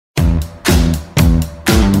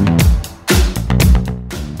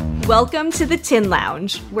Welcome to the Tin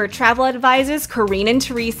Lounge, where travel advisors Corrine and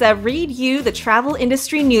Teresa read you the travel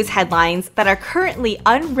industry news headlines that are currently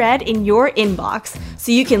unread in your inbox,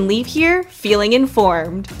 so you can leave here feeling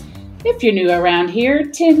informed. If you're new around here,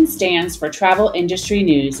 TIN stands for Travel Industry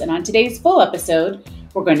News, and on today's full episode,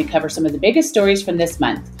 we're going to cover some of the biggest stories from this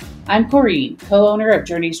month. I'm Corrine, co-owner of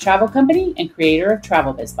Journeys Travel Company and creator of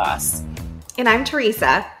Travel Biz Boss. And I'm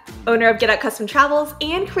Teresa, owner of Get Out Custom Travels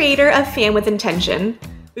and creator of Fan with Intention.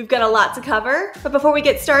 We've got a lot to cover, but before we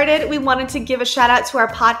get started, we wanted to give a shout out to our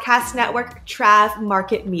podcast network, Trav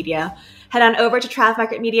Market Media. Head on over to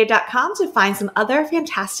travmarketmedia.com to find some other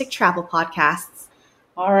fantastic travel podcasts.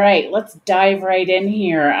 All right, let's dive right in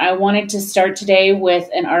here. I wanted to start today with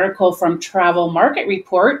an article from Travel Market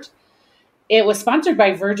Report. It was sponsored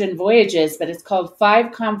by Virgin Voyages, but it's called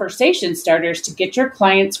 5 Conversation Starters to Get Your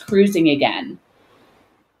Clients Cruising Again.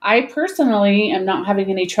 I personally am not having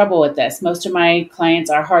any trouble with this. Most of my clients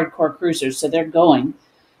are hardcore cruisers, so they're going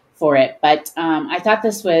for it. But I thought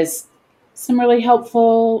this was some really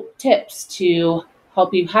helpful tips to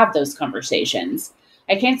help you have those conversations.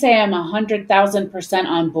 I can't say I'm 100,000%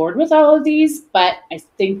 on board with all of these, but I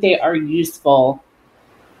think they are useful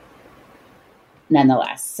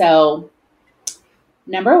nonetheless. So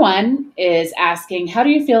number 1 is asking, how do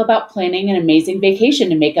you feel about planning an amazing vacation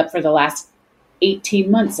to make up for the last 18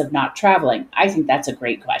 months of not traveling? I think that's a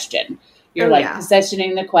great question. You're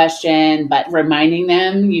positioning the question, but reminding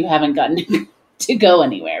them you haven't gotten to go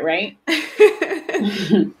anywhere, right?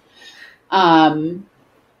 And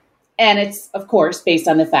it's, of course, based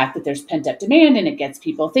on the fact that there's pent-up demand and it gets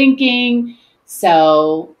people thinking.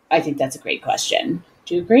 So I think that's a great question.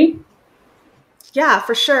 Do you agree? Yeah,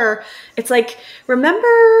 for sure. It's like, remember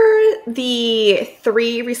the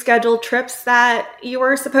 3 rescheduled trips that you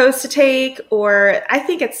were supposed to take? Or I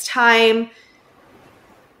think it's time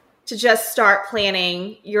to just start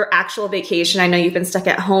planning your actual vacation. I know you've been stuck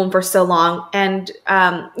at home for so long. And,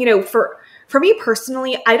 for me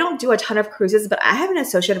personally, I don't do a ton of cruises, but I have an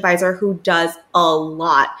associate advisor who does a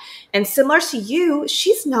lot. And similar to you,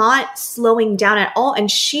 she's not slowing down at all.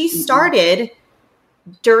 And she started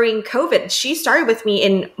during COVID. She started with me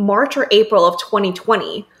in March or April of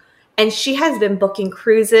 2020. And she has been booking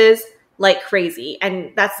cruises like crazy.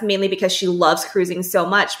 And that's mainly because she loves cruising so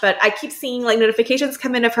much. But I keep seeing like notifications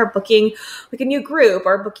come in of her booking like a new group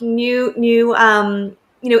or booking new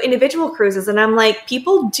individual cruises. And I'm like,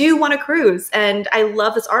 people do want to cruise. And I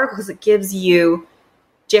love this article because it gives you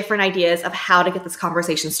different ideas of how to get this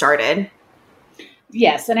conversation started.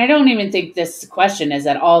 Yes. And I don't even think this question is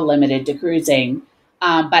at all limited to cruising.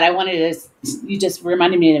 But I wanted to, you just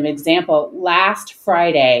reminded me of an example. Last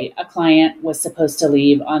Friday, a client was supposed to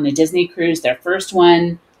leave on a Disney cruise, their first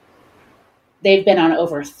one. They've been on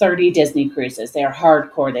over 30 Disney cruises. They are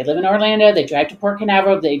hardcore. They live in Orlando. They drive to Port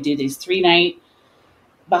Canaveral. They do these 3-night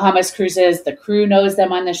Bahamas cruises. The crew knows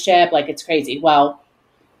them on the ship. Like, it's crazy. Well,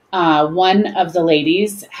 one of the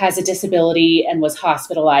ladies has a disability and was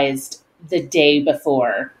hospitalized the day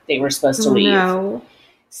before they were supposed to leave. No.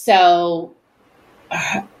 So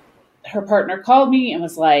her partner called me and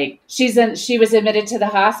was like, she was admitted to the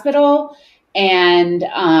hospital and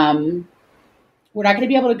we're not going to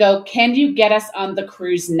be able to go. Can you get us on the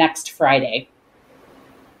cruise next Friday?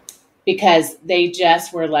 Because they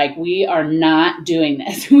just were like, we are not doing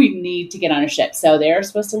this. We need to get on a ship. So they're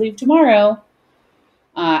supposed to leave tomorrow.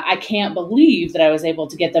 I can't believe that I was able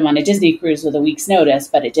to get them on a Disney cruise with a week's notice,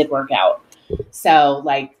 but it did work out. So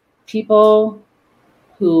like, people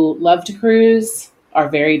who love to cruise are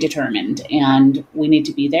very determined, and we need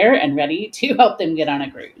to be there and ready to help them get on a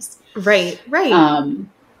cruise. Right.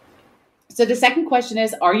 So the second question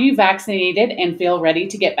is, are you vaccinated and feel ready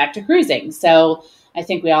to get back to cruising? So I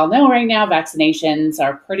think we all know right now, vaccinations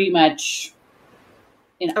are pretty much,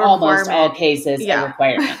 in almost all cases, a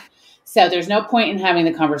requirement. So there's no point in having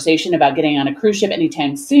the conversation about getting on a cruise ship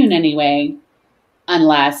anytime soon anyway,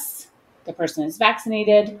 unless the person is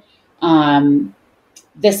vaccinated.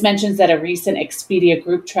 This mentions that a recent Expedia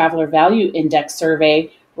Group Traveler Value Index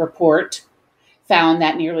survey report found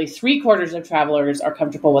that nearly 3/4 of travelers are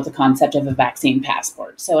comfortable with the concept of a vaccine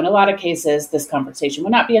passport. So in a lot of cases, this conversation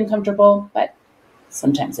will not be uncomfortable, but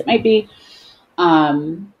sometimes it might be.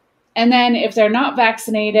 And then if they're not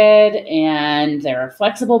vaccinated and there are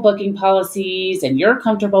flexible booking policies and you're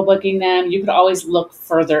comfortable booking them, you could always look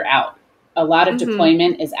further out. A lot of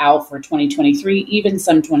deployment is out for 2023, even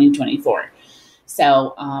some 2024.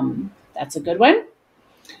 So that's a good one.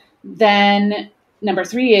 Then number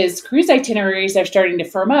 3 is cruise itineraries are starting to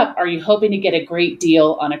firm up. Are you hoping to get a great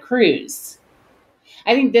deal on a cruise?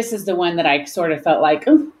 I think this is the one that I sort of felt like,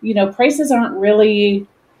 prices aren't really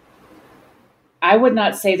I would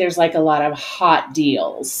not say there's like a lot of hot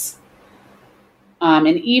deals. And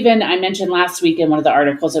even I mentioned last week in one of the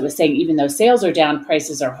articles, it was saying even though sales are down,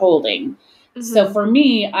 prices are holding. Mm-hmm. So for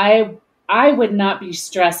me, I would not be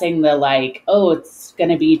stressing the like, oh, it's going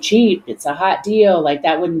to be cheap, it's a hot deal. Like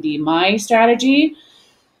that wouldn't be my strategy.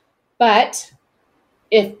 But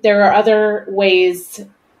if there are other ways,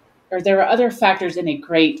 or there are other factors in a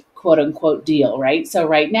great quote unquote deal, right? So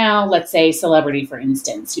right now, let's say celebrity, for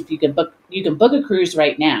instance, if you can book a cruise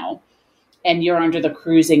right now, and you're under the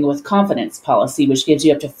cruising with confidence policy, which gives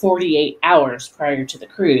you up to 48 hours prior to the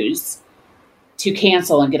cruise to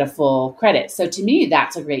cancel and get a full credit. So to me,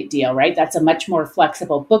 that's a great deal, right? That's a much more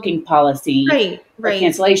flexible booking policy or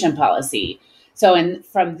cancellation policy. So, and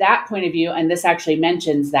from that point of view, and this actually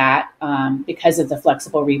mentions that because of the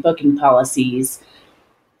flexible rebooking policies.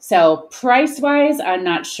 So price-wise, I'm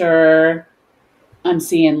not sure I'm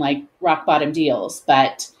seeing like rock bottom deals,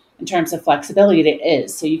 but in terms of flexibility, it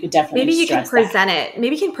is. So you could definitely maybe you can present it.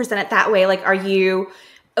 Maybe you can present it that way. Like, are you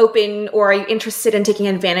open or are you interested in taking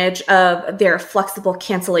advantage of their flexible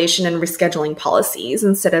cancellation and rescheduling policies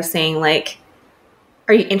instead of saying like,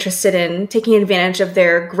 are you interested in taking advantage of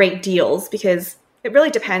their great deals? Because it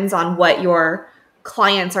really depends on what your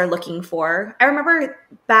clients are looking for. I remember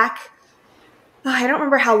I don't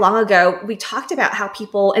remember how long ago, we talked about how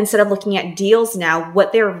people, instead of looking at deals now,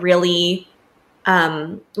 what they're really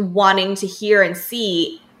wanting to hear and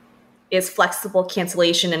see is flexible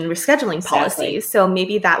cancellation and rescheduling policies. So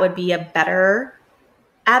maybe that would be a better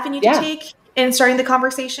avenue to take in starting the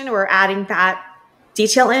conversation or adding that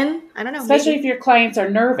detail in. I don't know. Especially if your clients are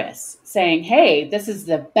nervous, saying, hey, this is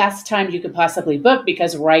the best time you could possibly book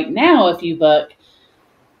because right now, if you book,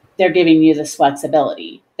 they're giving you this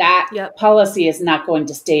flexibility. That policy is not going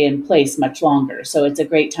to stay in place much longer. So it's a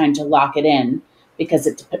great time to lock it in because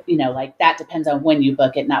it, like that depends on when you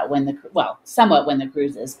book it, not when somewhat when the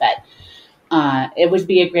cruise is, but it would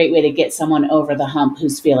be a great way to get someone over the hump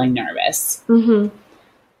who's feeling nervous. Mm-hmm.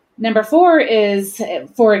 Number 4 is,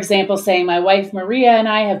 for example, saying my wife Maria and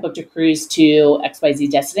I have booked a cruise to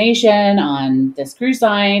XYZ destination on this cruise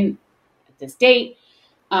line at this date.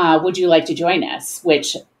 Would you like to join us?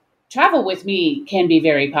 Which travel with me can be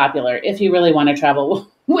very popular if you really want to travel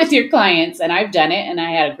with your clients. And I've done it and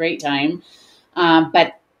I had a great time.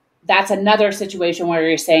 But that's another situation where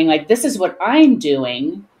you're saying like, this is what I'm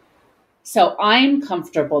doing. So I'm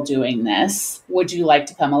comfortable doing this. Would you like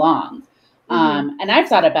to come along? Mm-hmm. And I've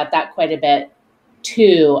thought about that quite a bit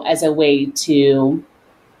too, as a way to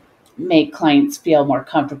make clients feel more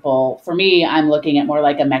comfortable. For me, I'm looking at more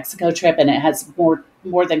like a Mexico trip, and it has more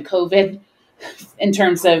than COVID in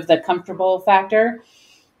terms of the comfortable factor.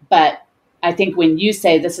 But I think when you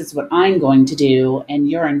say this is what I'm going to do and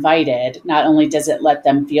you're invited, not only does it let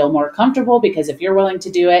them feel more comfortable, because if you're willing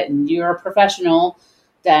to do it and you're a professional,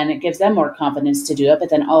 then it gives them more confidence to do it. But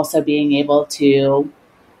then also being able to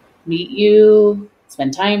meet you,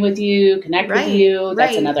 spend time with you, connect with you.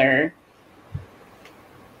 That's another,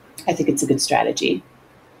 I think it's a good strategy.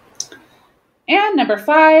 And number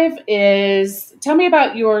 5 is tell me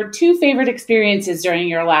about your 2 favorite experiences during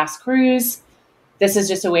your last cruise. This is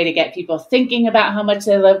just a way to get people thinking about how much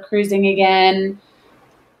they love cruising again.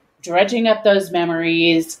 Dredging up those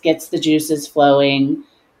memories gets the juices flowing.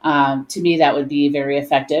 To me, that would be very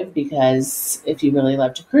effective because if you really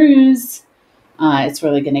love to cruise, it's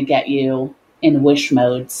really going to get you in wish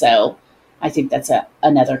mode. So I think that's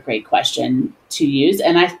another great question to use.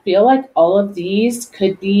 And I feel like all of these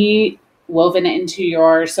could be woven into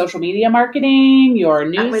your social media marketing, your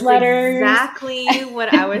newsletters. Exactly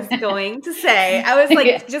what I was going to say. I was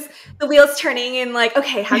like, just the wheels turning and like,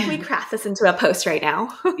 okay, how can we craft this into a post right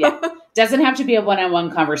now? Doesn't have to be a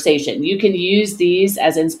one-on-one conversation. You can use these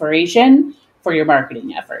as inspiration for your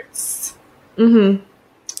marketing efforts. Mm-hmm.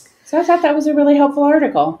 So I thought that was a really helpful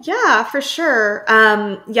article. Yeah, for sure.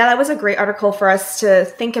 That was a great article for us to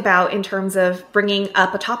think about in terms of bringing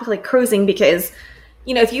up a topic like cruising, because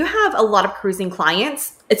if you have a lot of cruising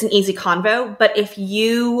clients, it's an easy convo. But if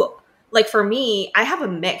you, like for me, I have a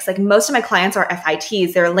mix. Like most of my clients are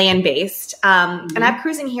FITs, they're land-based. And I have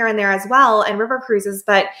cruising here and there as well and river cruises.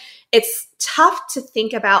 But it's tough to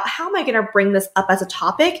think about how am I going to bring this up as a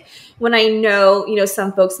topic when I know,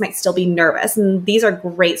 some folks might still be nervous. And these are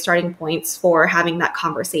great starting points for having that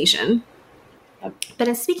conversation. But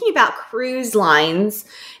in speaking about cruise lines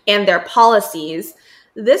and their policies,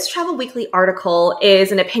 This Travel Weekly article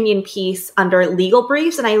is an opinion piece under legal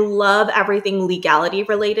briefs, and I love everything legality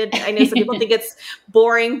related. I know some people think it's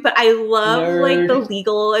boring, but I love like the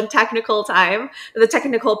legal and technical the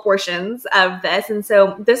technical portions of this. And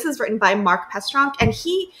so this is written by Mark Pestronk, and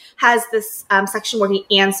he has this section where he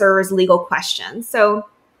answers legal questions. So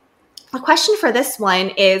the question for this one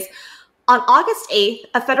is, on August 8th,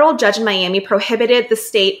 a federal judge in Miami prohibited the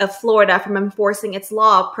state of Florida from enforcing its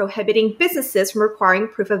law prohibiting businesses from requiring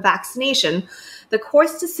proof of vaccination. The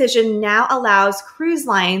court's decision now allows cruise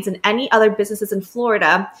lines and any other businesses in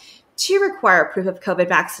Florida to require proof of COVID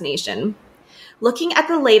vaccination. Looking at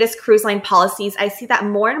the latest cruise line policies, I see that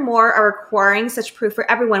more and more are requiring such proof for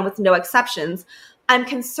everyone with no exceptions. I'm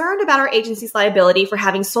concerned about our agency's liability for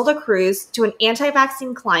having sold a cruise to an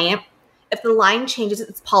anti-vaccine client if the line changes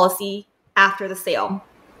its policy after the sale.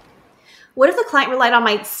 What if the client relied on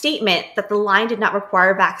my statement that the line did not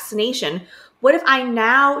require vaccination? What if I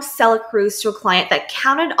now sell a cruise to a client that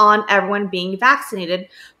counted on everyone being vaccinated,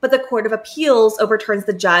 but the Court of Appeals overturns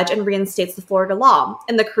the judge and reinstates the Florida law,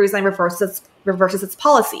 and the cruise line reverses its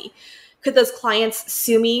policy? Could those clients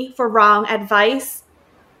sue me for wrong advice?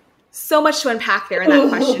 So much to unpack there in that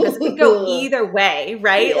question, because it could go either way,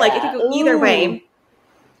 right? Yeah. Like it could go either way.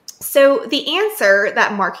 So the answer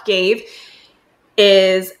that Mark gave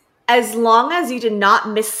is, as long as you did not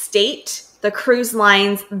misstate the cruise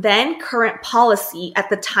line's then current policy at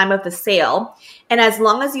the time of the sale, and as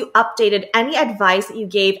long as you updated any advice that you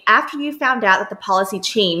gave after you found out that the policy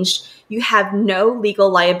changed, you have no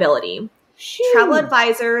legal liability. Travel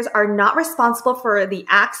advisors are not responsible for the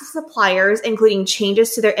acts of suppliers, including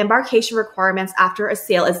changes to their embarkation requirements after a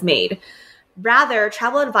sale is made. Rather,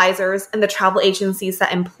 travel advisors and the travel agencies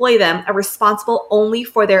that employ them are responsible only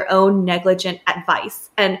for their own negligent advice.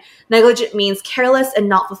 And negligent means careless and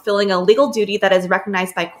not fulfilling a legal duty that is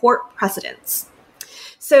recognized by court precedents.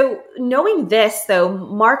 So knowing this, though,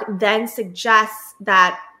 Mark then suggests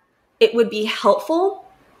that it would be helpful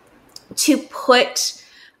to put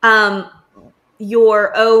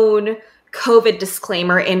your own COVID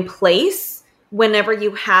disclaimer in place whenever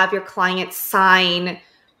you have your client sign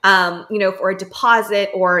for a deposit,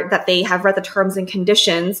 or that they have read the terms and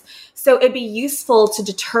conditions. So it'd be useful to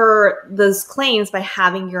deter those claims by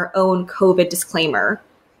having your own COVID disclaimer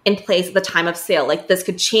in place at the time of sale. Like, this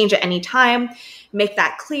could change at any time, make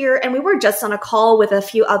that clear. And we were just on a call with a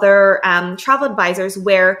few other travel advisors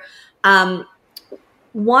where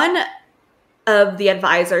one of the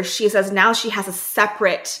advisors, she says now she has a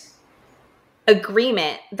separate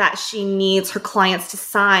agreement that she needs her clients to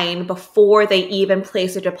sign before they even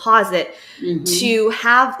place a deposit, to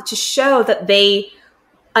show that they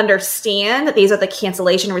understand that these are the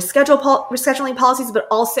cancellation and rescheduling policies, but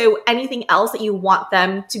also anything else that you want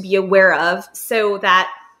them to be aware of, so that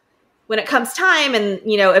when it comes time and,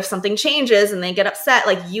 if something changes and they get upset,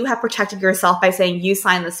 like, you have protected yourself by saying you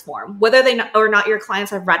signed this form. Whether they or not your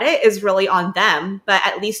clients have read it is really on them, but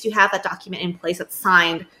at least you have that document in place that's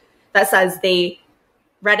signed that says they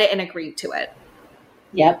read it and agreed to it.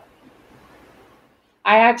 Yep.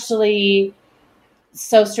 I actually,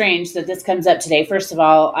 so strange that this comes up today. First of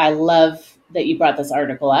all, I love that you brought this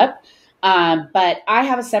article up. But I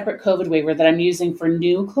have a separate COVID waiver that I'm using for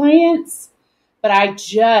new clients. But I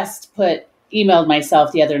just emailed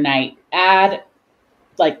myself the other night, add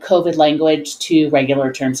like COVID language to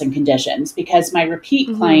regular terms and conditions, because my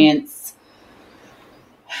repeat clients,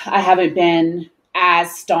 I haven't been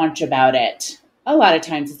as staunch about it. A lot of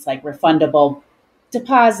times it's like refundable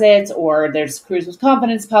deposits, or there's cruise with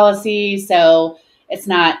confidence policy. So it's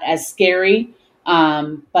not as scary. But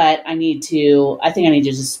I think I need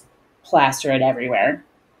to just plaster it everywhere.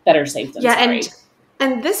 Better safe than sorry.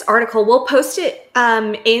 And this article, we'll post it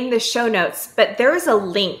in the show notes, but there is a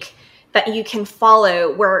link that you can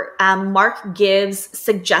follow where Mark gives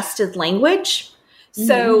suggested language.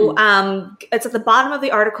 So it's at the bottom of the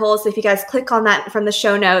article. So if you guys click on that from the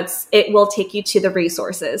show notes, it will take you to the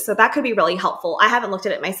resources. So that could be really helpful. I haven't looked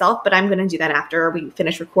at it myself, but I'm going to do that after we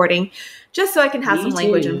finish recording, just so I can have some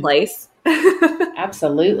language in place.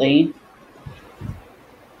 Absolutely.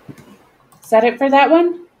 Is that it for that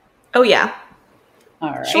one? Oh, yeah.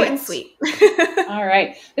 All right. Short and sweet. All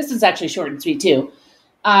right. This one's actually short and sweet, too.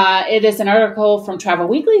 It is an article from Travel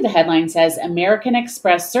Weekly. The headline says, American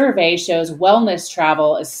Express survey shows wellness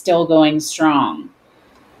travel is still going strong.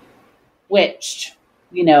 Which,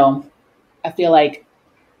 I feel like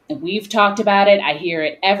we've talked about it. I hear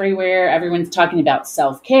it everywhere. Everyone's talking about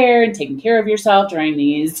self-care and taking care of yourself during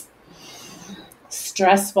these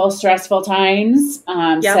stressful times.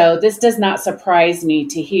 So this does not surprise me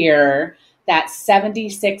to hear that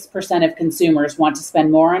 76% of consumers want to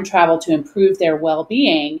spend more on travel to improve their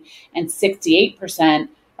well-being, and 68%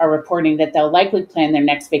 are reporting that they'll likely plan their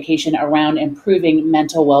next vacation around improving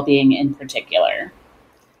mental well-being in particular.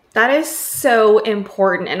 That is so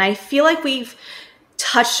important. And I feel like we've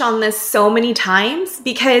touched on this so many times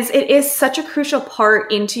because it is such a crucial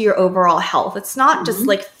part into your overall health. It's not just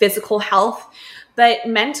like physical health, but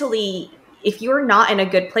mentally, if you're not in a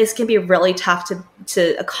good place, it can be really tough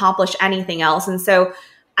to accomplish anything else. And so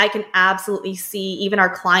I can absolutely see even our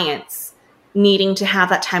clients needing to have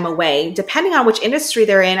that time away, depending on which industry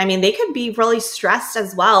they're in. I mean, they could be really stressed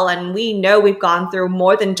as well. And we know we've gone through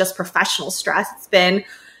more than just professional stress. It's been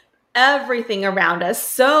everything around us,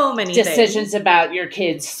 so many decisions about your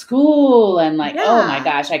kids' school and oh my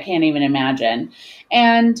gosh, I can't even imagine.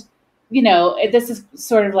 And, this is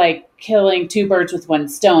sort of like killing two birds with one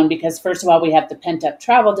stone, because first of all, we have the pent up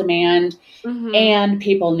travel demand and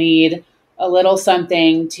people need a little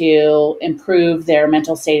something to improve their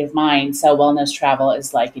mental state of mind. So wellness travel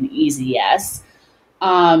is like an easy yes.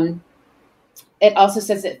 It also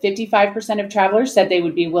says that 55% of travelers said they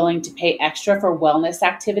would be willing to pay extra for wellness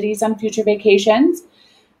activities on future vacations.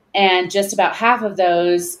 And just about half of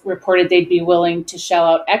those reported they'd be willing to shell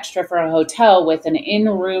out extra for a hotel with an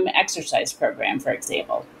in-room exercise program, for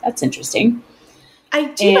example. That's interesting. I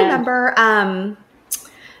do remember I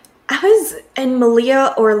was in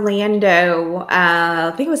Malia, Orlando,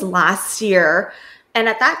 I think it was last year. And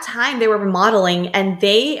at that time, they were remodeling and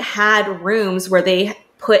they had rooms where they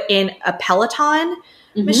put in a Peloton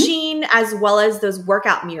machine as well as those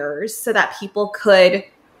workout mirrors so that people could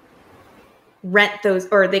rent those,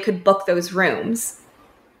 or they could book those rooms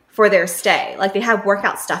for their stay. Like they have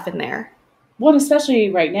workout stuff in there. Well,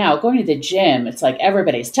 especially right now, going to the gym, it's like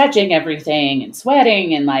everybody's touching everything and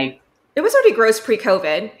sweating and it was already gross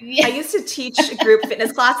pre-COVID. Yeah. I used to teach group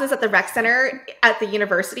fitness classes at the rec center at the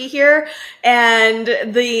university here. And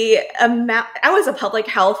I was a public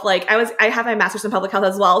health, I have my master's in public health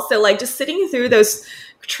as well. So just sitting through those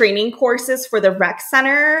training courses for the rec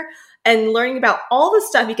center and learning about all the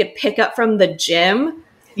stuff you could pick up from the gym.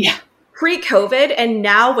 Yeah. Pre-COVID, and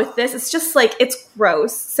now with this, it's just it's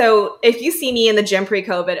gross. So if you see me in the gym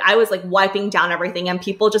pre-COVID, I was wiping down everything and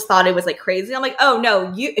people just thought it was crazy. I'm oh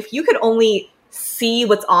no, if you could only see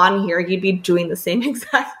what's on here, you'd be doing the same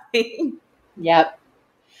exact thing. Yep.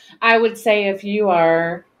 I would say if you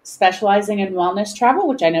are specializing in wellness travel,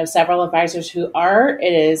 which I know several advisors who are,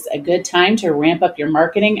 it is a good time to ramp up your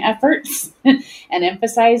marketing efforts and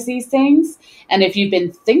emphasize these things. And if you've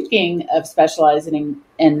been thinking of specializing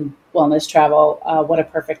in wellness travel, what a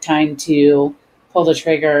perfect time to pull the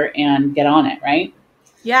trigger and get on it, right?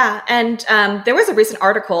 Yeah. And there was a recent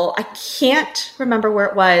article, I can't remember where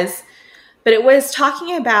it was, but it was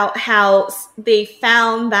talking about how they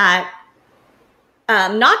found that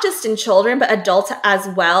not just in children, but adults as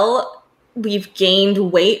well, we've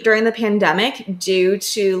gained weight during the pandemic due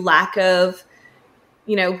to lack of,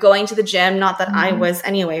 going to the gym. Not that I was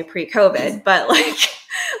anyway pre-COVID, but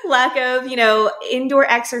lack of, indoor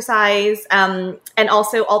exercise, and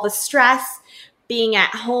also all the stress being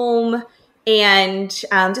at home and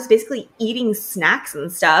just basically eating snacks and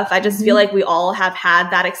stuff. I just feel like we all have had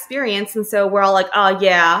that experience. And so we're all oh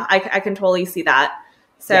yeah, I can totally see that.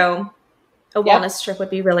 So a wellness trip would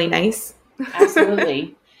be really nice.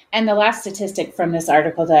 Absolutely. And the last statistic from this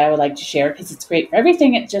article that I would like to share, because it's great for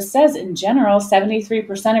everything it just says, in general,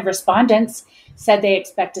 73% of respondents said they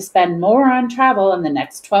expect to spend more on travel in the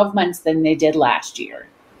next 12 months than they did last year.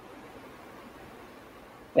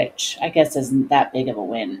 Which I guess isn't that big of a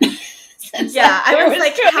win. Yeah, I was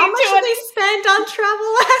how much did they spend on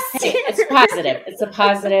travel last year? It's a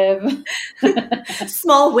positive.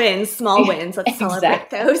 Small wins. Let's celebrate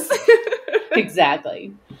those.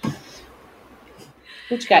 Exactly.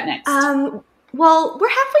 What you got next? Well, we're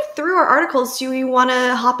halfway through our articles. Do we want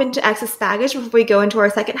to hop into excess baggage before we go into our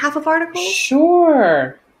second half of articles?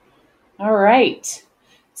 Sure. All right.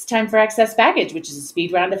 It's time for excess baggage, which is a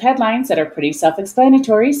speed round of headlines that are pretty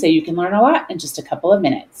self-explanatory, so you can learn a lot in just a couple of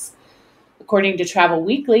minutes. According to Travel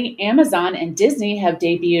Weekly, Amazon and Disney have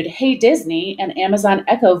debuted Hey Disney, an Amazon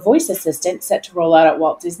Echo voice assistant set to roll out at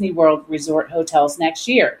Walt Disney World Resort hotels next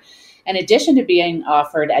year. In addition to being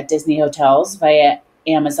offered at Disney hotels via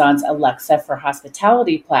Amazon's Alexa for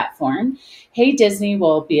Hospitality platform, Hey Disney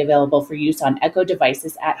will be available for use on Echo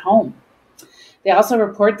devices at home. They also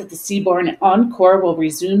report that the Seabourn Encore will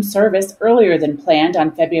resume service earlier than planned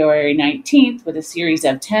on February 19th with a series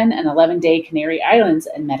of 10 and 11-day Canary Islands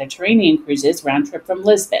and Mediterranean cruises round trip from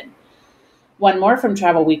Lisbon. One more from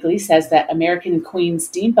Travel Weekly says that American Queen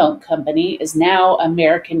Steamboat Company is now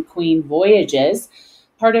American Queen Voyages,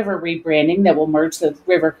 part of a rebranding that will merge the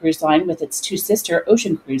River Cruise Line with its two sister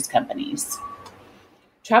ocean cruise companies.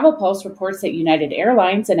 Travel Pulse reports that United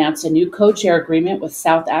Airlines announced a new codeshare agreement with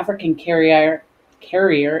South African carrier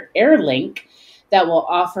Airlink that will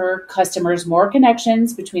offer customers more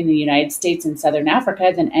connections between the United States and Southern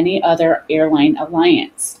Africa than any other airline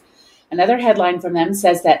alliance. Another headline from them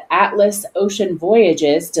says that Atlas Ocean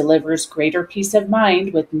Voyages delivers greater peace of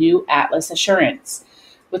mind with new Atlas Assurance.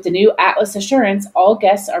 With the new Atlas Assurance, all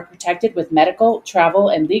guests are protected with medical, travel,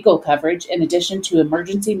 and legal coverage, in addition to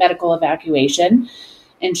emergency medical evacuation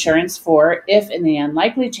insurance for if, in the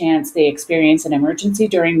unlikely chance, they experience an emergency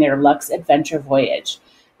during their Lux Adventure voyage.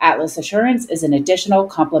 Atlas Assurance is an additional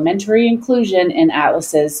complimentary inclusion in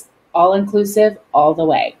Atlas's all-inclusive all the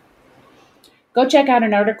way. Go check out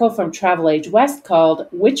an article from Travel Age West called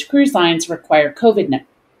Which Cruise Lines Require COVID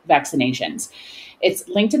Vaccinations? It's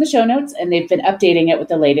linked in the show notes, and they've been updating it with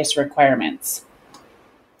the latest requirements.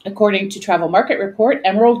 According to Travel Market Report,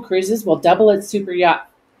 Emerald Cruises will double its super yacht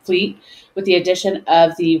fleet with the addition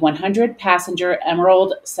of the 100-passenger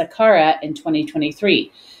Emerald Sakara in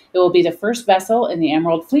 2023. It will be the first vessel in the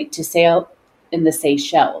Emerald fleet to sail in the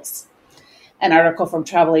Seychelles. An article from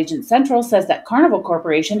Travel Agent Central says that Carnival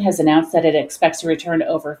Corporation has announced that it expects to return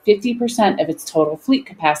over 50% of its total fleet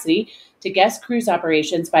capacity to guest cruise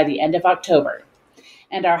operations by the end of October.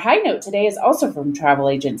 And our high note today is also from Travel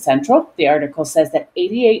Agent Central. The article says that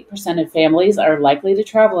 88% of families are likely to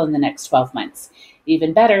travel in the next 12 months.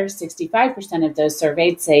 Even better, 65% of those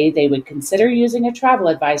surveyed say they would consider using a travel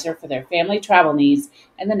advisor for their family travel needs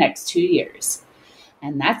in the next 2 years.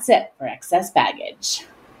 And that's it for excess baggage.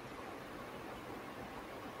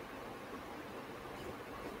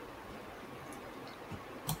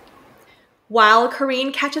 While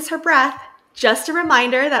Corrine catches her breath, just a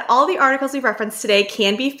reminder that all the articles we referenced today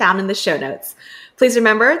can be found in the show notes. Please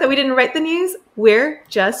remember that we didn't write the news, we're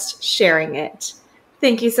just sharing it.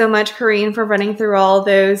 Thank you so much, Corrine, for running through all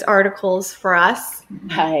those articles for us.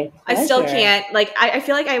 Hi. I still can't, I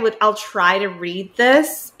feel like I'll try to read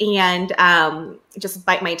this and just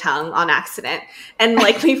bite my tongue on accident. And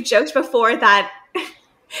like we've joked before that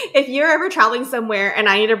if you're ever traveling somewhere and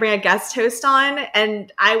I need to bring a guest host on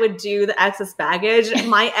and I would do the excess baggage,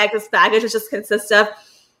 my excess baggage would just consist of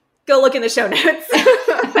go look in the show notes.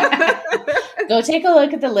 Go take a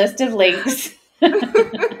look at the list of links.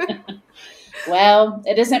 Well,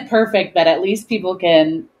 it isn't perfect, but at least people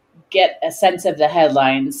can get a sense of the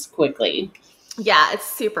headlines quickly. Yeah, it's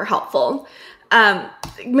super helpful.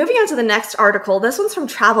 Moving on to the next article. This one's from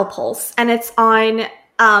Travel Pulse, and it's on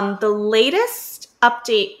the latest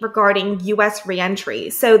update regarding U.S.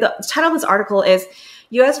 reentry. So the title of this article is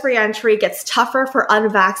U.S. reentry gets tougher for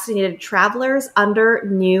unvaccinated travelers under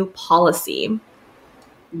new policy.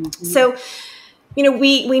 Mm-hmm. So,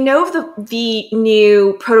 we know of the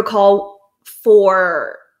new protocol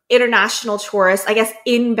for international tourists, I guess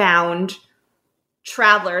inbound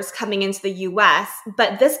travelers coming into the U.S.,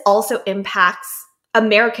 but this also impacts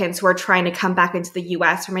Americans who are trying to come back into the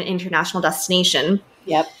U.S. from an international destination.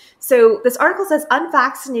 Yep. So this article says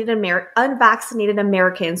unvaccinated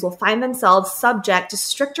Americans will find themselves subject to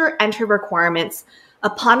stricter entry requirements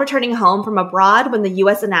upon returning home from abroad when the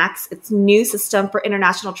U.S. enacts its new system for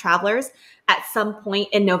international travelers at some point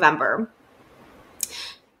in November.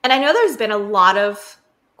 And I know there's been a lot of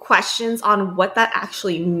questions on what that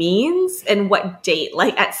actually means and what date.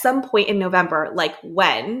 Like at some point in November, like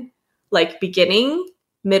when? Like beginning?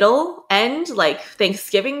 Middle, end, like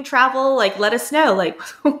Thanksgiving travel, like let us know, like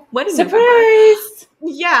what is surprise November?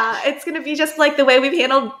 Yeah, it's gonna be just like the way we've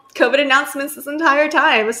handled COVID announcements this entire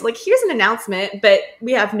time. It's like here's an announcement, but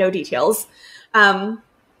we have no details.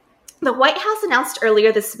 The White House announced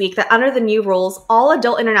earlier this week that under the new rules, all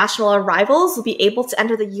adult international arrivals will be able to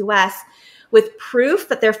enter the U.S. with proof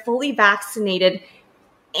that they're fully vaccinated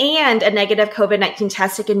and a negative COVID-19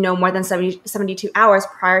 test taken no more than 72 hours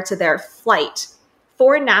prior to their flight.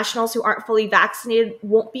 Foreign nationals who aren't fully vaccinated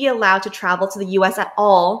won't be allowed to travel to the U.S. at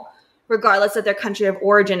all, regardless of their country of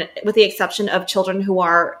origin, with the exception of children who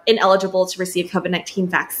are ineligible to receive COVID-19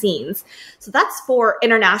 vaccines. So that's for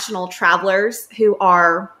international travelers who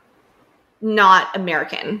are not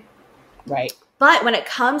American. Right. But when it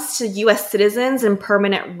comes to U.S. citizens and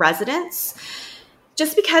permanent residents,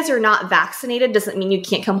 just because you're not vaccinated doesn't mean you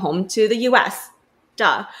can't come home to the U.S.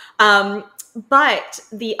 Duh. But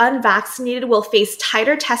the unvaccinated will face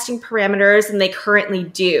tighter testing parameters than they currently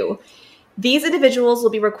do. These individuals will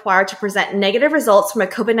be required to present negative results from a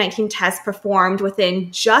COVID-19 test performed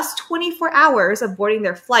within just 24 hours of boarding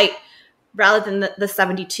their flight rather than the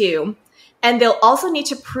 72. And they'll also need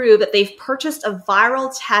to prove that they've purchased a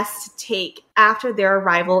viral test to take after their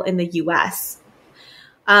arrival in the U.S.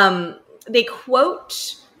 They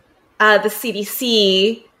quote the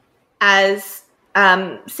CDC as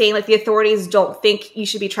saying like the authorities don't think you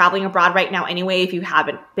should be traveling abroad right now anyway if you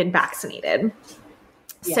haven't been vaccinated.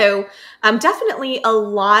 Yeah. So definitely a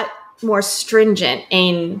lot more stringent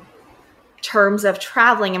in terms of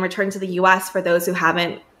traveling and returning to the U.S. for those who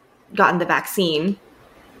haven't gotten the vaccine.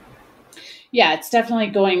 Yeah, it's definitely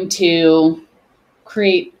going to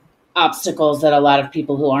create obstacles that a lot of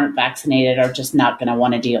people who aren't vaccinated are just not going to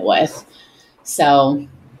want to deal with. So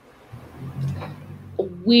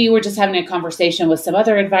we were just having a conversation with some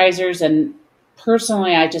other advisors, and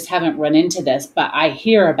personally, I just haven't run into this, but I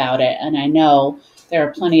hear about it, and I know there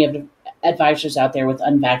are plenty of advisors out there with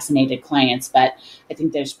unvaccinated clients, but I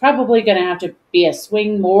think there's probably going to have to be a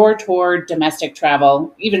swing more toward domestic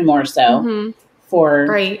travel, even more so for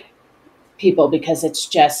people, because it's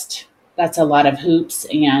just, that's a lot of hoops,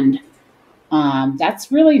 and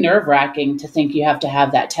that's really nerve-wracking to think you have to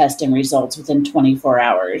have that test and results within 24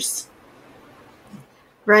 hours.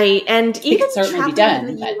 Right. And even it could certainly be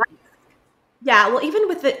done. Yeah, well, even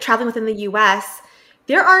with the traveling within the U.S.,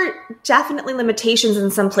 there are definitely limitations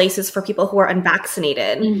in some places for people who are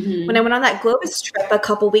unvaccinated. When I went on that Globus trip a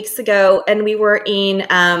couple weeks ago and we were in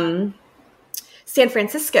San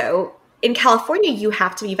Francisco, in California, you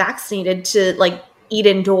have to be vaccinated to like eat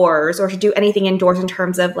indoors or to do anything indoors in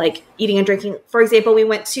terms of like eating and drinking. For example, we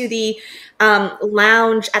went to the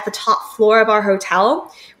lounge at the top floor of our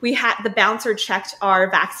hotel. We had the bouncer checked our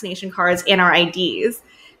vaccination cards and our IDs.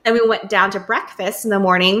 Then we went down to breakfast in the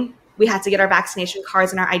morning. We had to get our vaccination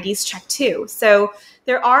cards and our IDs checked too. So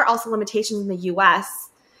there are also limitations in the US.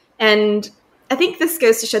 And I think this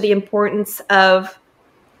goes to show the importance of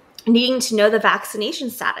needing to know the vaccination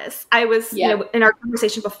status. I was, in our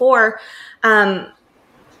conversation before, I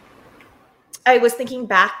was thinking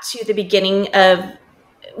back to the beginning of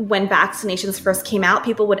when vaccinations first came out.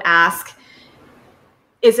 People would ask,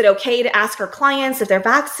 is it okay to ask our clients if they're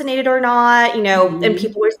vaccinated or not? And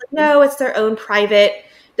people were like, no, it's their own private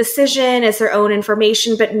decision, it's their own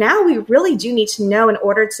information. But now we really do need to know in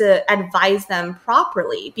order to advise them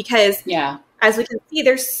properly, because as we can see,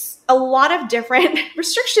 there's a lot of different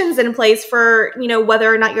restrictions in place for,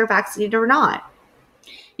 whether or not you're vaccinated or not.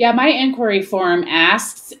 Yeah, my inquiry form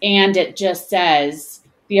asks, and it just says,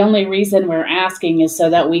 the only reason we're asking is so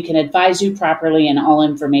that we can advise you properly and all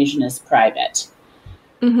information is private.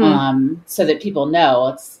 So that people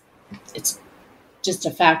know it's just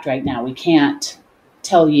a fact right now. We can't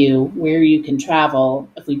tell you where you can travel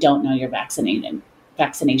if we don't know your vaccination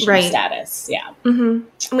status. Yeah.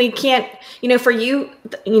 We can't, for you,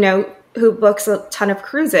 who books a ton of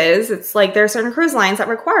cruises, it's like there are certain cruise lines that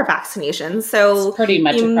require vaccinations. So it's pretty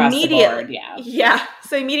much across the board. Yeah.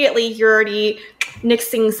 So immediately you're already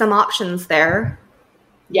nixing some options there.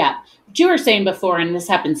 Yeah. But you were saying before, and this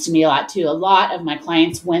happens to me a lot too, a lot of my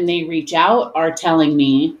clients, when they reach out, are telling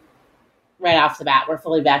me right off the bat, we're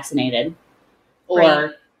fully vaccinated,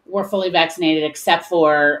 or we're fully vaccinated except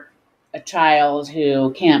for a child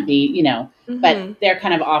who can't be, but they're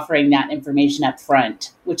kind of offering that information up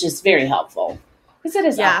front, which is very helpful, because it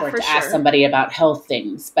is awkward to ask somebody about health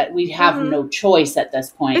things, but we have no choice at this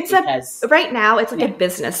point. Right now it's like a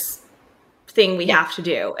business thing we have to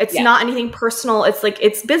do. It's not anything personal. It's like,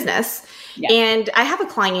 it's business. And I have a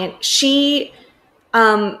client, she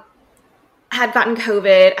had gotten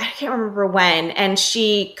COVID, I can't remember when, and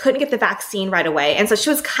she couldn't get the vaccine right away. And so she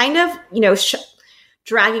was kind of,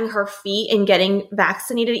 dragging her feet in getting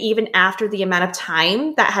vaccinated, even after the amount of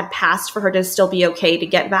time that had passed for her to still be okay to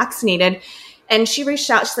get vaccinated. And she reached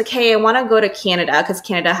out. She's like, hey, I want to go to Canada, because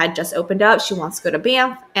Canada had just opened up. She wants to go to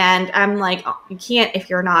Banff. And I'm like, oh, you can't if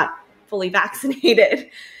you're not fully vaccinated.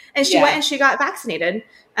 And she went and she got vaccinated.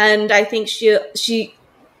 And I think she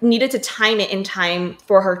needed to time it in time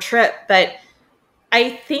for her trip. But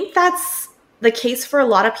I think that's the case for a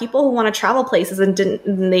lot of people who want to travel places and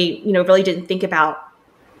they really didn't think about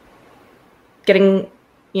getting,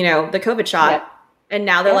 the COVID shot. Yep. And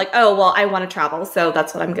now they're like, oh, well, I want to travel, so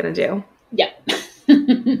that's what I'm going to do. Yeah.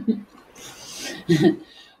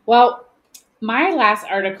 Well, my last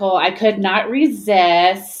article, I could not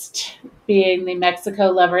resist, being the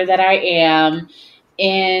Mexico lover that I am.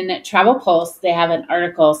 In Travel Pulse, they have an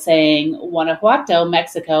article saying Guanajuato,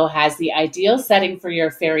 Mexico has the ideal setting for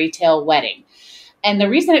your fairy tale wedding. And the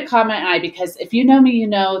reason it caught my eye, because if you know me, you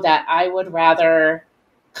know that I would rather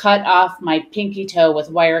cut off my pinky toe with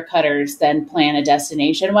wire cutters than plan a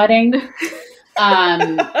destination wedding.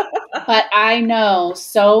 But I know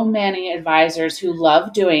so many advisors who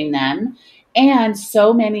love doing them, and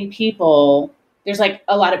so many people there's like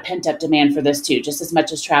a lot of pent up demand for this too, just as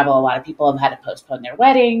much as travel. A lot of people have had to postpone their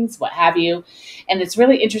weddings, what have you. And it's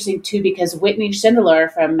really interesting too, because Whitney Schindler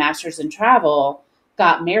from Masters in Travel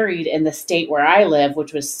got married in the state where I live,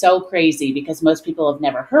 which was so crazy because most people have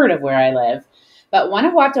never heard of where I live. But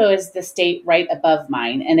Guanajuato is the state right above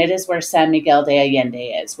mine, and it is where San Miguel de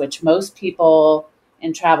Allende is, which most people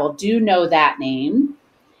in travel do know that name.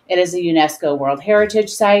 It is a UNESCO World Heritage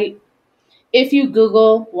Site. If you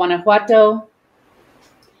Google Guanajuato,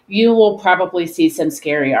 you will probably see some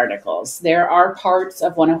scary articles. There are parts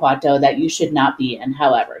of Guanajuato that you should not be in.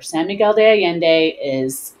 However, San Miguel de Allende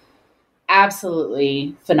is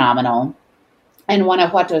absolutely phenomenal. And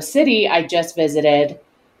Guanajuato City, I just visited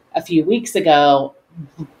a few weeks ago.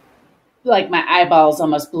 Like my eyeballs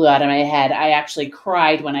almost blew out of my head. I actually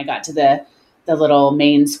cried when I got to the little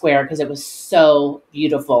main square because it was so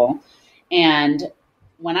beautiful. And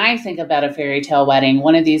when I think about a fairy tale wedding,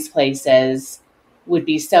 one of these places would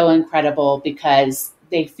be so incredible because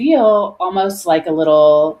they feel almost like a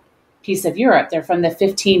little piece of Europe. They're from the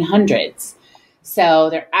 1500s. So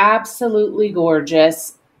they're absolutely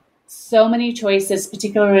gorgeous. So many choices,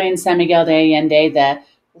 particularly in San Miguel de Allende, the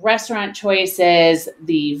restaurant choices,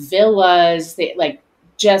 the villas,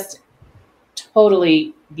 just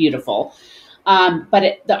totally beautiful.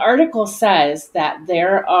 But the article says that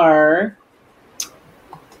there are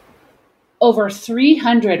over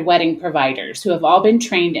 300 wedding providers who have all been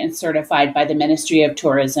trained and certified by the Ministry of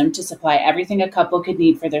Tourism to supply everything a couple could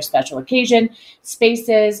need for their special occasion.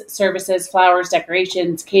 Spaces, services, flowers,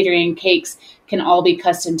 decorations, catering, cakes can all be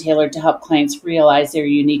custom tailored to help clients realize their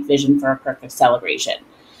unique vision for a perfect celebration.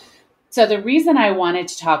 So the reason I wanted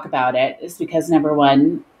to talk about it is because, number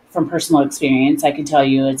one, from personal experience, I can tell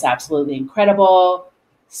you it's absolutely incredible.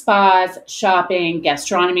 Spas, shopping,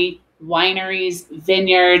 gastronomy, wineries,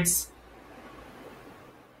 vineyards.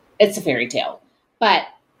 It's a fairy tale. But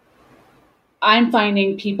I'm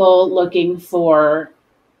finding people looking for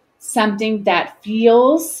something that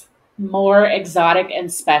feels more exotic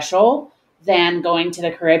and special than going to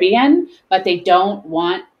the Caribbean, but they don't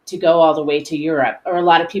want to go all the way to Europe, or a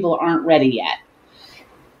lot of people aren't ready yet.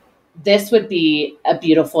 This would be a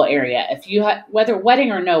beautiful area. If you have, whether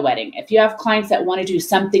wedding or no wedding, if you have clients that want to do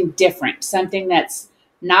something different, something that's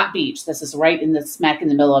not beach, this is right in the smack in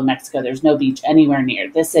the middle of Mexico. There's no beach anywhere near.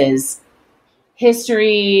 This is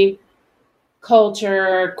history,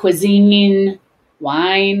 culture, cuisine,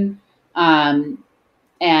 wine, and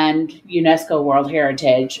UNESCO World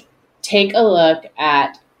Heritage. Take a look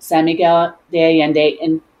at San Miguel de Allende.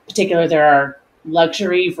 In particular, there are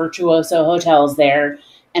luxury virtuoso hotels there,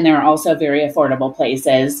 and there are also very affordable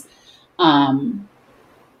places.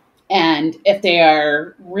 And if they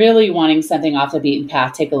are really wanting something off the beaten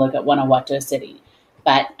path, take a look at Guanajuato City.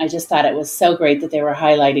 But I just thought it was so great that they were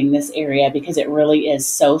highlighting this area because it really is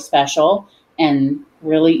so special and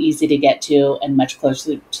really easy to get to and much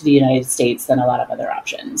closer to the United States than a lot of other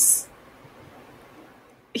options.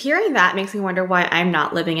 Hearing that makes me wonder why I'm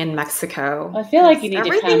not living in Mexico. I feel like you need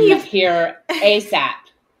to come here ASAP.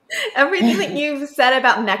 Everything that you've said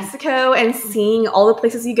about Mexico and seeing all the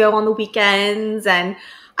places you go on the weekends, and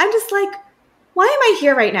I'm just like, why am I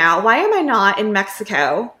here right now? Why am I not in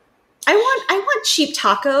Mexico? I want cheap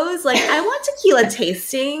tacos. Like, I want tequila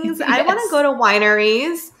tastings. Yes. I want to go to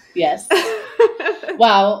wineries. Yes.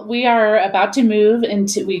 Well, we are about to move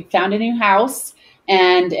we found a new house,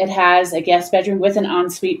 and it has a guest bedroom with an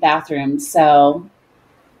ensuite bathroom. So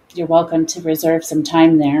you're welcome to reserve some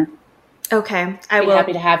time there. Okay. I'd be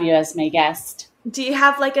happy to have you as my guest. Do you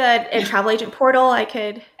have like a travel agent portal I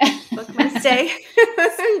could book my stay?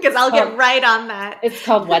 Because I'll get right on that. It's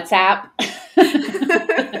called WhatsApp.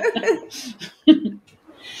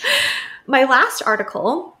 My last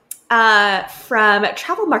article from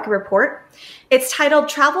Travel Market Report, it's titled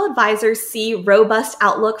Travel Advisors See Robust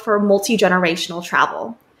Outlook for Multi-Generational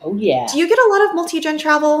Travel. Oh, yeah. Do you get a lot of multi-gen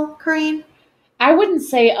travel, Corrine? I wouldn't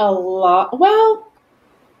say a lot. Well,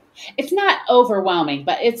 it's not overwhelming,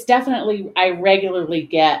 but it's definitely, I regularly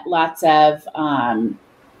get lots of,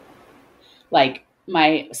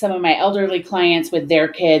 some of my elderly clients with their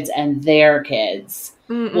kids and their kids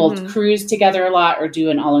will cruise together a lot or do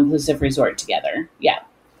an all-inclusive resort together. Yeah.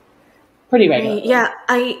 Pretty regularly. Yeah.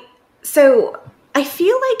 So I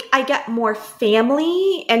feel like I get more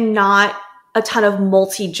family and not a ton of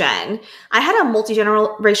multi-gen. I had a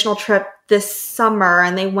multi-generational trip this summer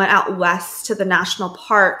and they went out west to the national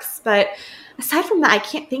parks. But aside from that, I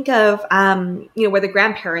can't think of, where the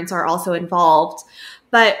grandparents are also involved.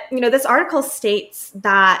 But, this article states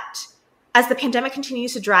that as the pandemic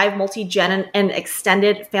continues to drive multi-gen and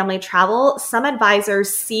extended family travel, some advisors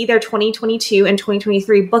see their 2022 and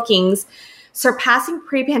 2023 bookings surpassing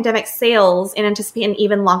pre-pandemic sales and anticipate an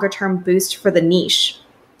even longer-term boost for the niche.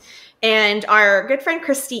 And our good friend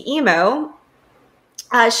Christy Emo,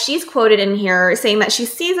 she's quoted in here saying that she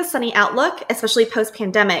sees a sunny outlook, especially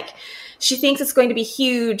post-pandemic. She thinks it's going to be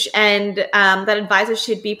huge, and that advisors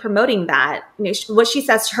should be promoting that. What she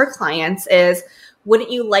says to her clients is,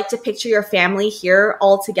 wouldn't you like to picture your family here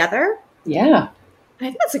all together? Yeah. And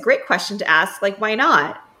I think that's a great question to ask. Like, why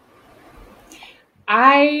not?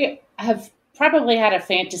 I have probably had a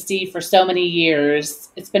fantasy for so many years,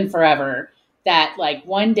 it's been forever, that like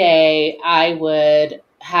one day I would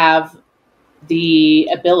have the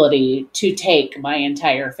ability to take my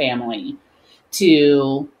entire family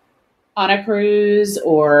on a cruise,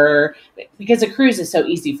 or because a cruise is so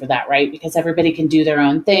easy for that, right? Because everybody can do their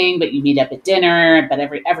own thing, but you meet up at dinner, but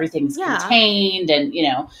everything's contained, and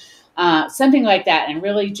something like that, and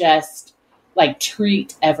really just like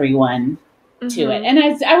treat everyone to it. And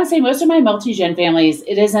I would say most of my multi-gen families,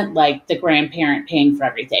 it isn't like the grandparent paying for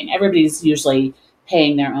everything. Everybody's usually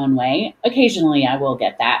paying their own way. Occasionally I will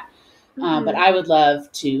get that. But I would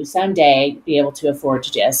love to someday be able to afford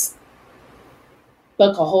to just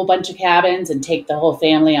book a whole bunch of cabins and take the whole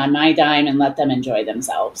family on my dime and let them enjoy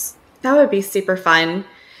themselves. That would be super fun.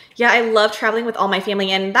 Yeah, I love traveling with all my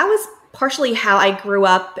family. And that was partially how I grew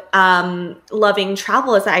up loving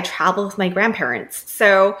travel, is that I traveled with my grandparents.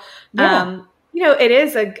 So, it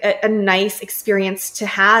is a nice experience to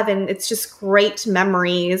have, and it's just great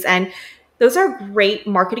memories. And those are great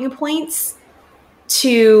marketing points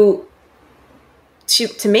to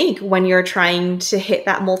make when you're trying to hit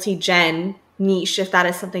that multi-gen niche, if that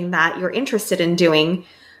is something that you're interested in doing.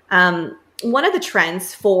 One of the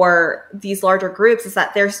trends for these larger groups is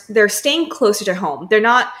that they're staying closer to home. They're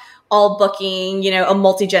not all booking, a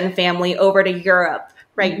multi-gen family over to Europe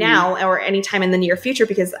right now or anytime in the near future,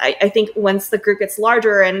 because I think once the group gets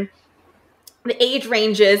larger and the age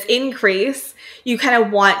ranges increase, you kind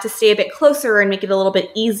of want to stay a bit closer and make it a little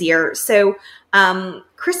bit easier. So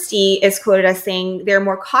Christy is quoted as saying they're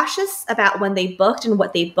more cautious about when they booked and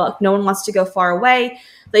what they booked. No one wants to go far away.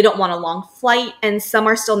 They don't want a long flight, and some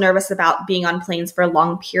are still nervous about being on planes for a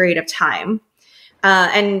long period of time.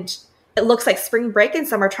 And it looks like spring break and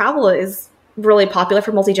summer travel is really popular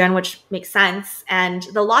for multi-gen, which makes sense. And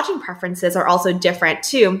the lodging preferences are also different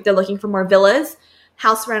too. They're looking for more villas,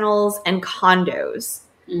 house rentals, and condos,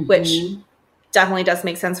 which definitely does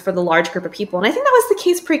make sense for the large group of people. And I think that was the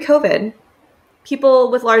case pre-COVID.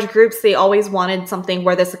 People with large groups, they always wanted something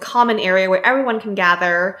where there's a common area where everyone can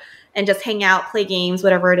gather and just hang out, play games,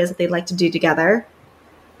 whatever it is that they'd like to do together.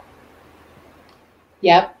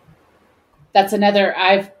 Yep. That's another,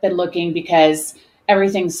 I've been looking because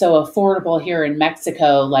everything's so affordable here in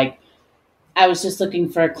Mexico. Like, I was just looking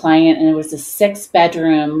for a client, and it was a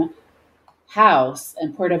 6-bedroom house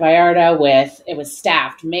in Puerto Vallarta it was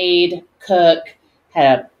staffed, maid, cook,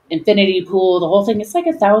 had an infinity pool, the whole thing. It's like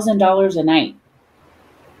 $1,000 a night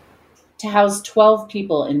to house 12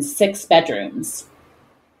 people in 6 bedrooms.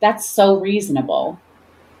 That's so reasonable.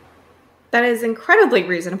 That is incredibly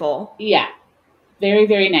reasonable. Yeah. Very,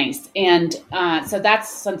 very nice. And so that's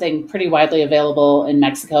something pretty widely available in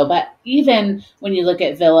Mexico. But even when you look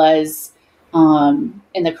at villas in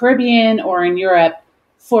the Caribbean or in Europe,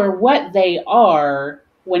 for what they are,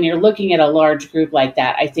 when you're looking at a large group like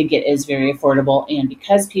that, I think it is very affordable. And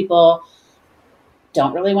because people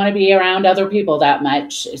don't really want to be around other people that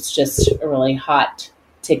much, it's just a really hot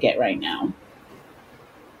ticket right now.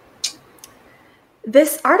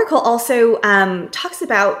 This article also talks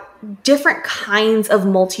about different kinds of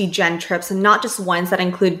multi-gen trips, and not just ones that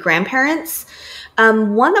include grandparents.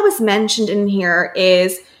 One that was mentioned in here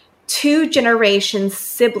is 2-generation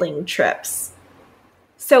sibling trips.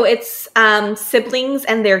 So it's siblings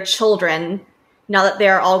and their children now that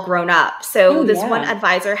they're all grown up. So one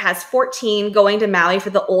advisor has 14 going to Maui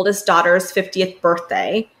for the oldest daughter's 50th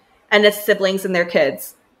birthday, and it's siblings and their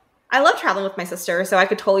kids. I love traveling with my sister, so I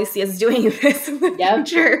could totally see us doing this in the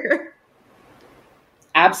future.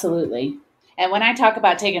 Absolutely. And when I talk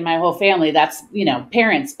about taking my whole family, that's,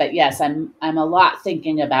 parents. But yes, I'm a lot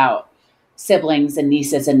thinking about siblings and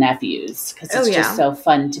nieces and nephews, because it's just so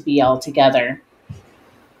fun to be all together.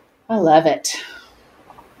 I love it.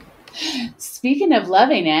 Speaking of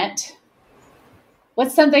loving it,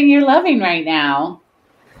 what's something you're loving right now?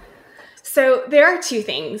 So there are 2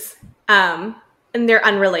 things. And they're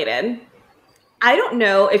unrelated. I don't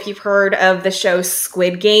know if you've heard of the show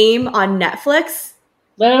Squid Game on Netflix.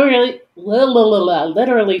 Literally,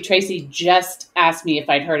 Tracy just asked me if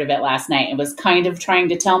I'd heard of it last night and was kind of trying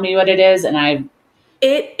to tell me what it is. And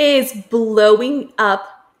it is blowing up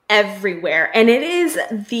everywhere. And it is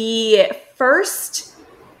the first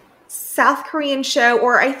South Korean show,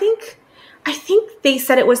 or I think they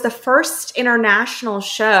said it was the first international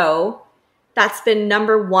show that's been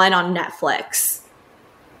 #1 on Netflix.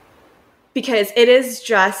 Because it is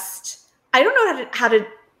just, I don't know how to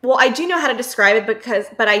well, I do know how to describe it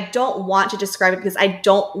but I don't want to describe it because I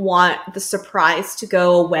don't want the surprise to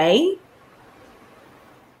go away.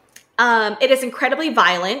 It is incredibly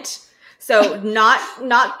violent. So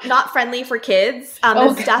not friendly for kids.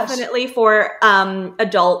 It's definitely for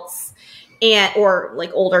adults or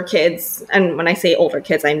like older kids. And when I say older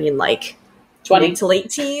kids, I mean like 20 to late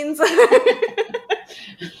teens.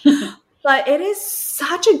 But it is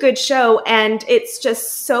such a good show, and it's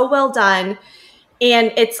just so well done.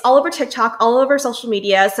 And it's all over TikTok, all over social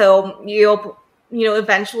media. So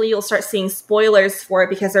eventually you'll start seeing spoilers for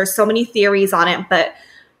it because there's so many theories on it. But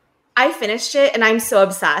I finished it and I'm so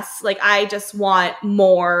obsessed. Like, I just want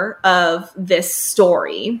more of this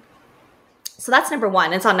story. So that's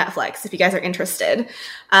 #1. It's on Netflix if you guys are interested.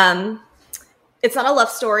 It's not a love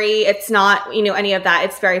story. It's not, any of that.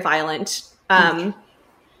 It's very violent.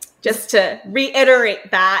 Just to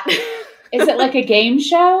reiterate that. Is it like a game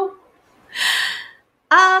show?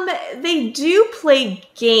 They do play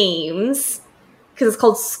games because it's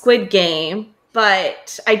called Squid Game,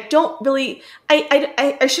 but I don't really,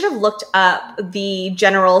 I should have looked up the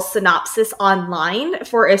general synopsis online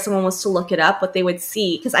for if someone was to look it up, what they would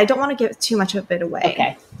see, because I don't want to give too much of it away.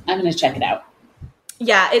 Okay. I'm going to check it out.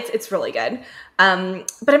 Yeah, it's really good.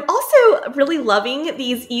 But I'm also really loving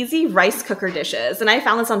these easy rice cooker dishes. And I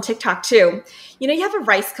found this on TikTok too. You have a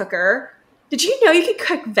rice cooker. Did you know you could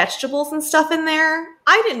cook vegetables and stuff in there?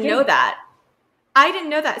 I didn't know that.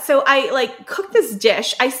 So I cook this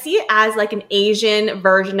dish. I see it as like an Asian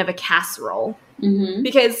version of a casserole. Mm-hmm.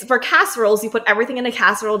 Because for casseroles, you put everything in a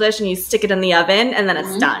casserole dish and you stick it in the oven and then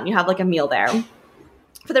it's done. You have like a meal there.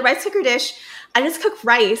 For the rice cooker dish, I just cook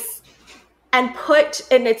rice and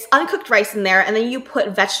it's uncooked rice in there, and then you put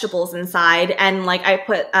vegetables inside, and I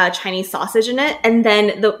put Chinese sausage in it, and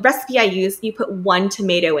then the recipe I use, you put 1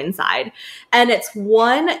 tomato inside, and it's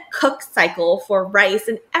 1 cook cycle for rice,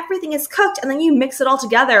 and everything is cooked, and then you mix it all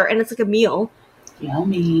together, and it's like a meal.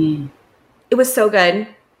 Yummy. It was so good.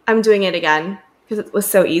 I'm doing it again because it was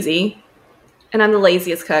so easy, and I'm the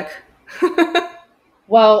laziest cook.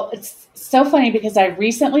 Well, it's so funny because I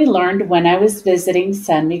recently learned when I was visiting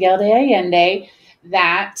San Miguel de Allende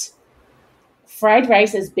that fried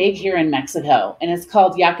rice is big here in Mexico, and it's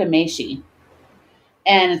called yakimeshi.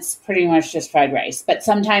 And it's pretty much just fried rice. But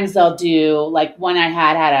sometimes they'll do, like one I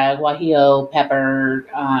had a guajillo pepper,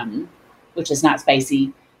 which is not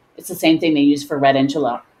spicy. It's the same thing they use for red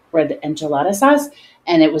enchilada sauce.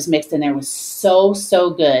 And it was mixed in there. It was so, so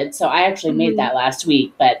good. So I actually made that last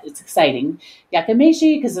week, but it's exciting.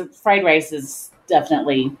 Yakimeshi, because fried rice is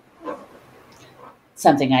definitely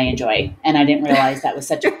something I enjoy. And I didn't realize that was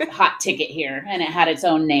such a hot ticket here, and it had its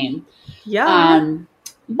own name. Yeah.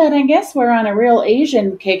 But I guess we're on a real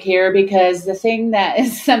Asian kick here, because the thing that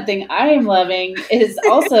is something I am loving is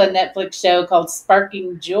also a Netflix show called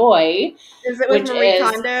Sparking Joy. Is it with Marie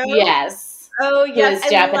Kondo? Yes. Oh, yes. I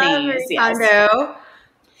Japanese. Love Marie Kondo.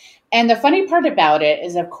 And the funny part about it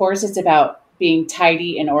is, of course, it's about being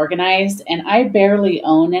tidy and organized. And I barely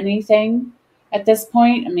own anything at this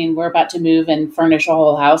point. I mean, we're about to move and furnish a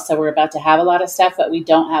whole house, so we're about to have a lot of stuff, but we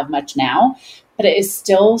don't have much now. But it is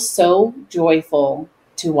still so joyful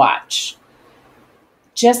to watch.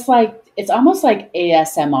 Just like, it's almost like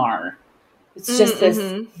ASMR. It's just this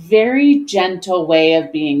very gentle way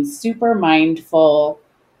of being super mindful,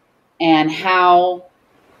 and how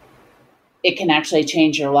it can actually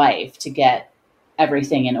change your life to get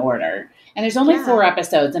everything in order. And there's only 4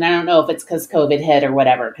 episodes, and I don't know if it's because COVID hit or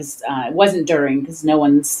whatever, because it wasn't because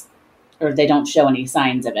they don't show any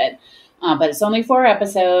signs of it. But it's only 4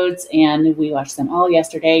 episodes, and we watched them all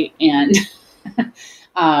yesterday, and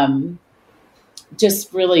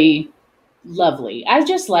just really lovely. I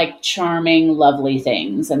just like charming, lovely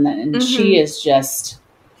things, and she is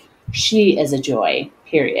a joy,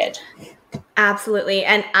 period. Absolutely.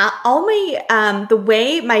 And all my, the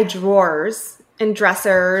way my drawers and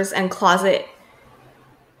dressers and closet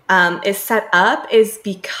is set up is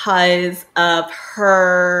because of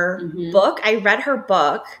her book. I read her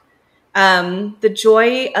book, The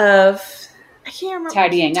Joy of, I can't remember.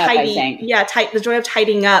 Tidying Up, I think. Yeah, The Joy of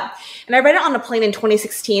Tidying Up. And I read it on a plane in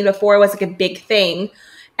 2016 before it was like a big thing.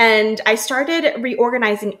 And I started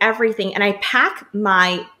reorganizing everything, and I pack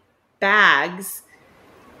my bags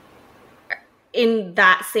in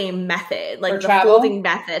that same method, like the folding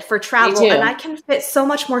method for travel. And I can fit so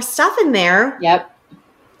much more stuff in there. Yep.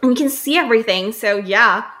 And you can see everything. So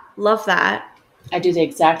yeah, love that. I do the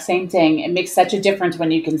exact same thing. It makes such a difference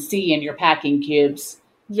when you can see in your packing cubes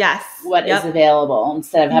Yes. what is available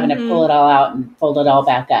instead of having to pull it all out and fold it all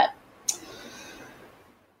back up.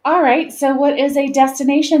 All right. So what is a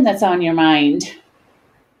destination that's on your mind?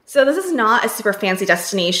 So this is not a super fancy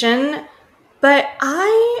destination, but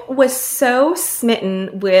I was so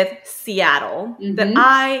smitten with Seattle that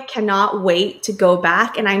I cannot wait to go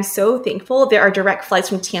back. And I'm so thankful there are direct flights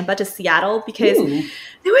from Tampa to Seattle because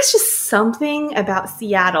there was just something about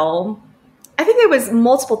Seattle. I think there was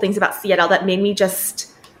multiple things about Seattle that made me just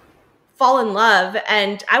fall in love.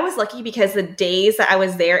 And I was lucky because the days that I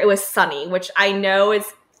was there, it was sunny, which I know is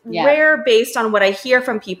rare based on what I hear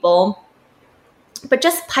from people. But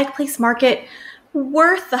just Pike Place Market,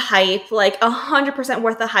 worth the hype, like 100%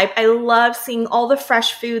 worth the hype. I love seeing all the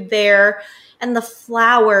fresh food there and the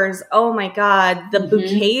flowers. Oh my God, the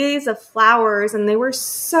bouquets of flowers, and they were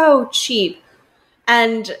so cheap.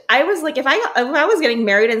 And I was like, if I was getting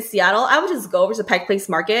married in Seattle, I would just go over to Pike Place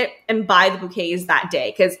Market and buy the bouquets that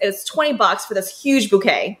day because it's $20 for this huge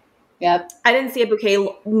bouquet. Yep. I didn't see a bouquet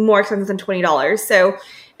more expensive than $20. So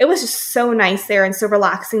it was just so nice there and so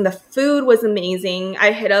relaxing. The food was amazing.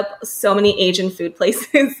 I hit up so many Asian food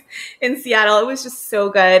places in Seattle. It was just so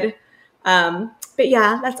good. But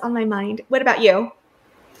yeah, that's on my mind. What about you?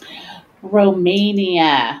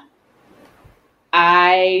 Romania.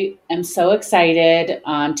 I am so excited.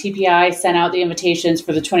 TPI sent out the invitations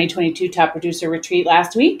for the 2022 Top Producer Retreat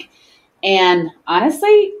last week. And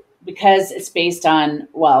honestly, because it's based on,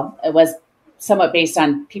 it was somewhat based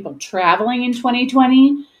on people traveling in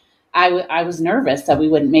 2020, I was nervous that we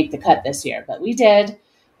wouldn't make the cut this year, but we did.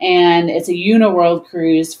 And it's a Uniworld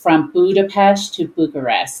cruise from Budapest to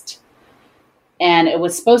Bucharest. And it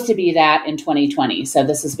was supposed to be that in 2020. So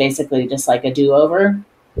this is basically just like a do-over.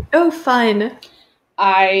 Oh, fun.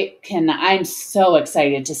 I'm so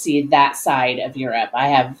excited to see that side of Europe.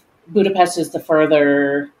 Budapest is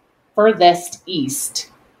the furthest east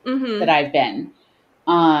that I've been.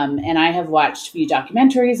 And I have watched a few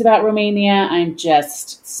documentaries about Romania. I'm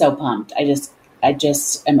just so pumped. I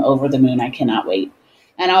just am over the moon. I cannot wait.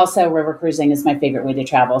 And also river cruising is my favorite way to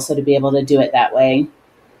travel. So to be able to do it that way.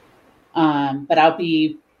 But I'll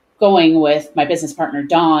be going with my business partner,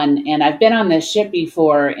 Dawn, and I've been on this ship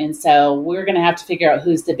before. And so we're going to have to figure out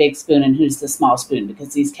who's the big spoon and who's the small spoon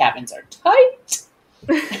because these cabins are tight.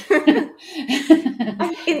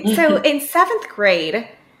 So in 7th grade,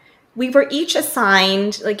 we were each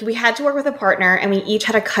assigned, like we had to work with a partner and we each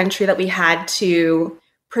had a country that we had to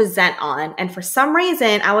present on. And for some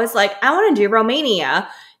reason, I was like, I want to do Romania.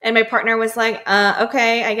 And my partner was like,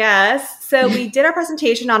 okay, I guess. So we did our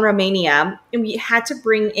presentation on Romania and we had to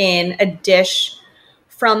bring in a dish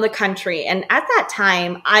from the country. And at that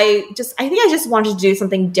time, I think I just wanted to do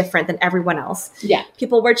something different than everyone else. Yeah.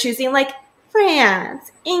 People were choosing like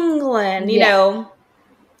France, England, you know,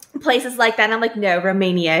 places like that. And I'm like, no,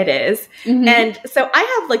 Romania it is. And so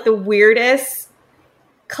I have like the weirdest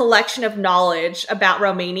collection of knowledge about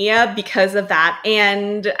Romania because of that.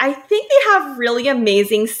 And I think they have really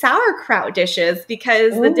amazing sauerkraut dishes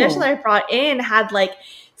because the dish that I brought in had like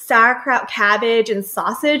sauerkraut, cabbage, and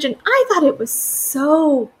sausage. And I thought it was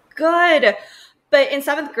so good. But in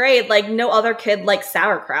 7th grade, like no other kid liked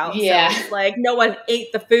sauerkraut. Yeah. So like no one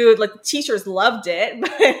ate the food. Like the teachers loved it.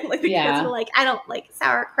 But like the kids were like, I don't like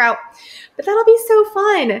sauerkraut. But that'll be so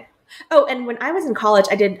fun. Oh, and when I was in college,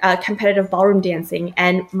 I did competitive ballroom dancing.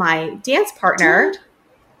 And my dance partner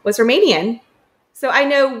was Romanian. So I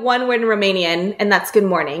know one word in Romanian, and that's good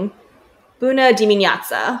morning. Bună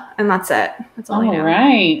dimineața. And that's it. That's all I know. All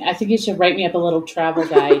right. I think you should write me up a little travel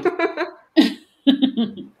guide.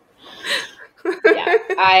 Yeah,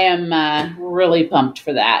 I am really pumped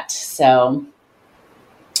for that. So,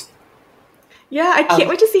 yeah, I can't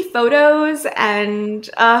wait to see photos and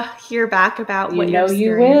hear back about what your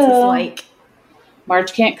experience is like.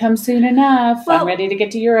 March can't come soon enough. Well, I'm ready to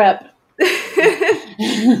get to Europe.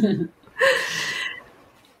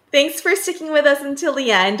 Thanks for sticking with us until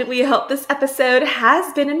the end. We hope this episode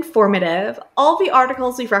has been informative. All the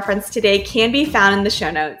articles we've referenced today can be found in the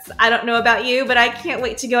show notes. I don't know about you, but I can't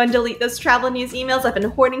wait to go and delete those travel news emails I've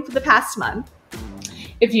been hoarding for the past month.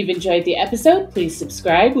 If you've enjoyed the episode, please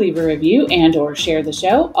subscribe, leave a review, and or share the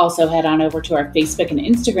show. Also head on over to our Facebook and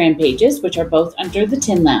Instagram pages, which are both under The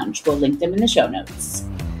Tin Lounge. We'll link them in the show notes.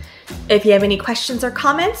 If you have any questions or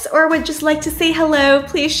comments or would just like to say hello,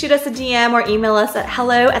 please shoot us a DM or email us at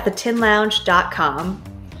hello@thetinlounge.com.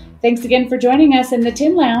 Thanks again for joining us in The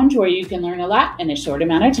Tin Lounge, where you can learn a lot in a short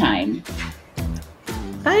amount of time.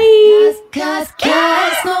 Bye! Cause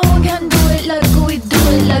no one can do